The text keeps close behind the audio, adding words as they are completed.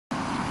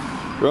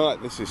Right,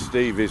 this is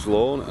Stevie's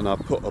lawn, and I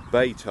put a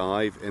bait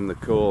hive in the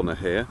corner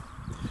here,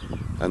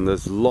 and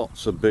there's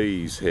lots of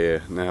bees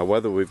here. Now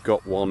whether we've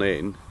got one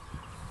in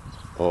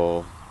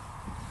or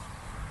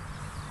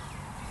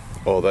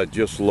they're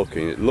just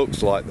looking, it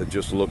looks like they're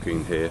just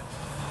looking here.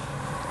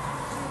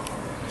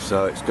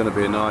 So it's going to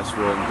be a nice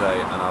warm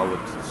day, and I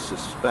would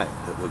suspect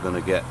that we're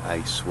going to get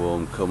a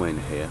swarm coming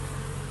here.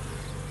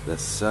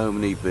 There's so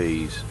many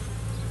bees,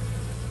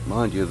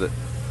 mind you, that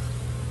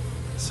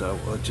so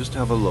we'll just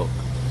have a look.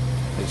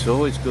 It's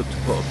always good to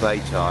put a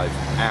bait hive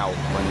out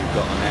when you've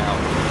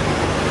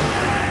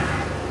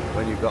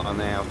got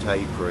an out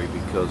apiary,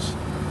 because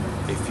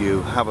if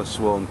you have a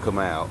swarm come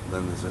out,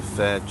 then there's a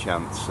fair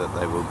chance that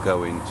they will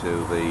go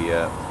into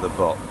the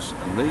box.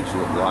 And these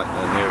look like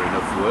they're near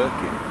enough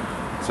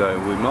working, so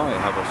we might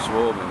have a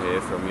swarm in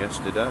here from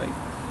yesterday.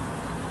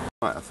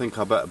 Right, I think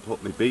I better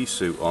put my bee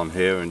suit on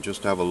here and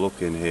just have a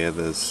look in here.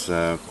 There's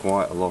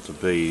quite a lot of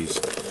bees.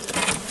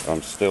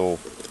 I'm still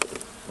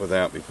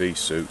without my bee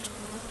suit,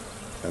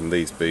 and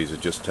these bees are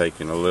just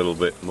taking a little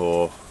bit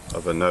more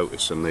of a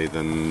notice of me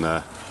than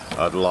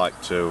I'd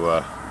like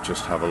to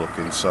just have a look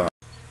inside.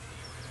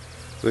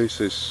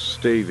 This is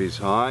Stevie's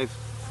hive.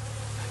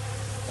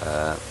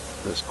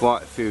 There's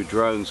quite a few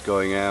drones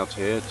going out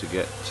here to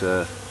get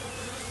to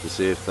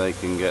see if they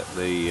can get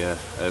the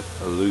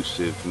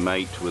elusive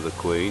mate with a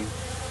queen.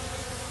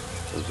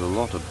 There's a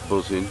lot of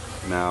buzzing.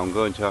 Now I'm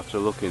going to have to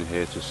look in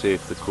here to see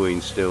if the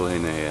queen's still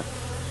in here.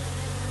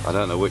 I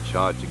don't know which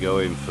hive to go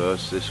in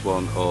first, this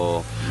one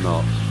or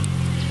not.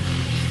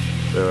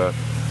 There are a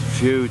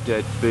few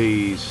dead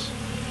bees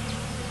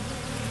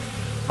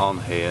on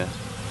here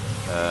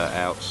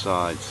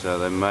outside, so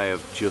they may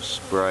have just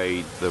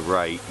sprayed the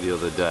rake the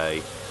other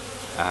day,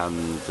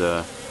 and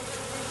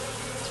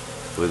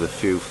with a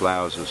few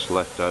flowers that's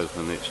left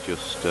open, it's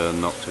just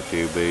knocked a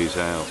few bees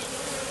out.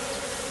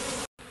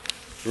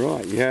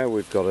 Right, yeah,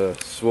 we've got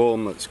a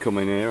swarm that's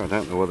coming here. I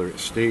don't know whether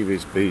it's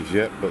Stevie's bees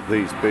yet, but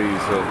these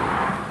bees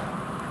are...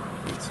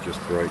 Let's just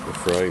break the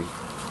frame.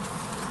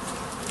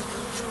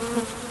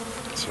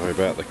 Sorry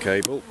about the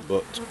cable,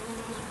 but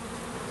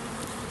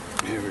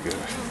here we go.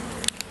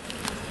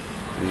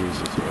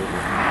 Ease it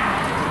over.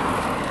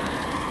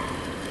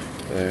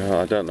 There you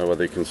are. I don't know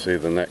whether you can see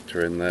the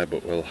nectar in there,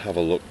 but we'll have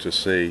a look to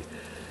see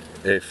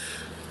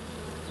if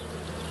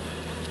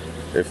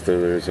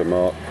there is a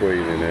marked queen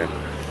in here.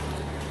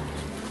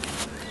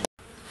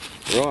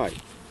 Right,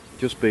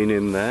 just been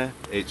in there.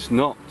 It's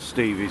not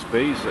Stevie's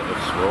bees that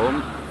have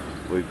swarmed.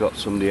 We've got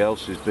somebody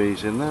else's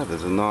bees in there.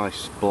 There's a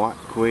nice black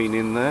queen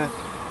in there,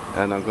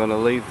 and I'm going to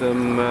leave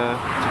them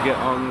to get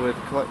on with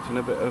collecting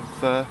a bit of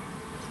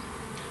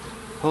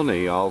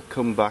honey. I'll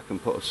come back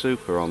and put a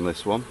super on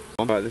this one.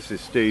 Right, this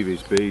is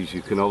Stevie's bees.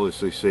 You can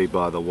obviously see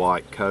by the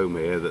white comb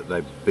here that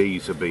the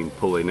bees have been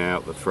pulling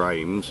out the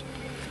frames.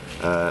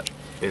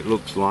 It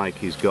looks like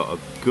he's got a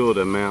good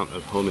amount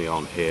of honey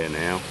on here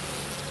now.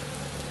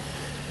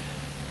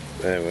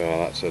 There we are,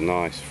 that's a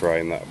nice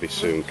frame, that'll be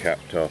soon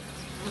capped off.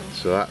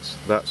 So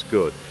that's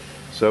good.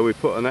 So we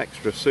put an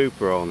extra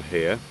super on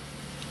here,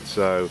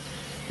 so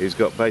he's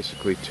got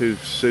basically 2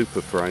 super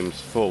frames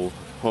full of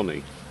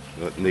honey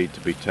that need to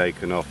be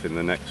taken off in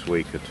the next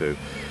week or two,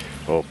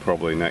 or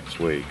probably next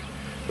week.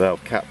 They'll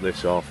cap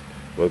this off.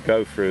 We'll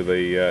go through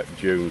the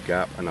June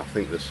gap, and I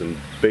think there's some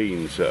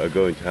beans that are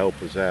going to help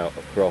us out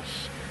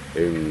across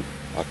in,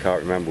 I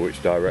can't remember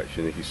which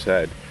direction he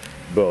said,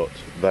 but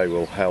they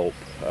will help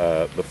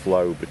the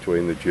flow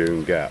between the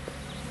June gap.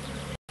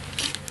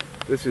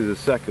 This is the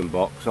second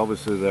box.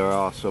 Obviously there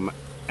are some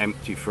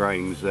empty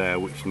frames there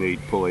which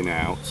need pulling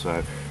out,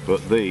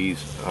 but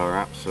these are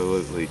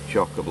absolutely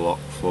chock-a-block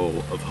full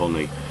of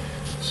honey.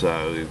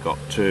 So you've got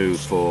 2,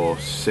 4,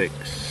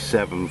 6,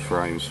 7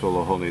 frames full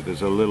of honey.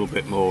 There's a little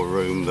bit more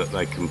room that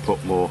they can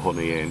put more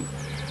honey in.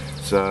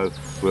 So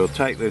we'll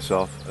take this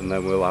off, and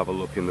then we'll have a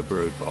look in the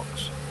brood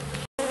box.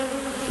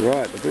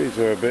 Right, the bees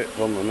are a bit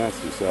on the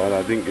nasty side.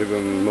 I didn't give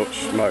them much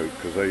smoke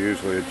because they're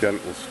usually a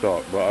gentle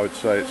stock, but I would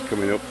say it's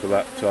coming up to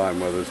that time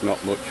where there's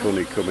not much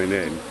honey coming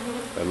in,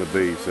 and the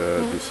bees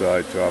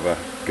decide to have a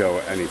go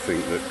at anything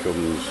that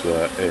comes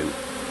in.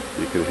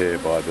 You can hear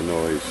by the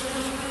noise.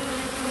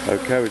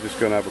 Okay, we're just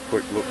going to have a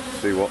quick look to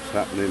see what's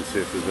happening, see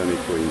if there's any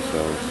queen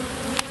cells.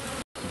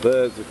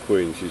 There's the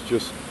queen. She's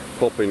just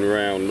popping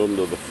around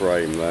under the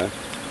frame there.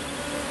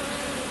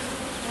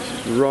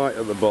 She's right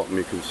at the bottom.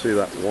 You can see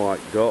that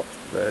white dot.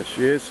 There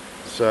she is.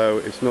 So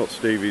it's not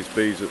Stevie's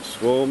bees that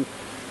swarmed.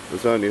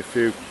 There's only a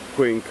few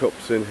queen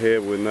cups in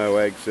here with no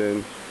eggs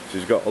in.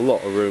 She's got a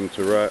lot of room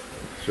to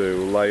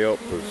lay up.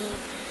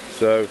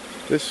 So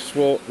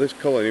this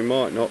colony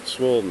might not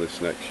swarm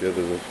this next year.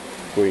 There's a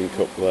queen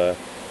cup there.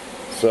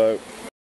 So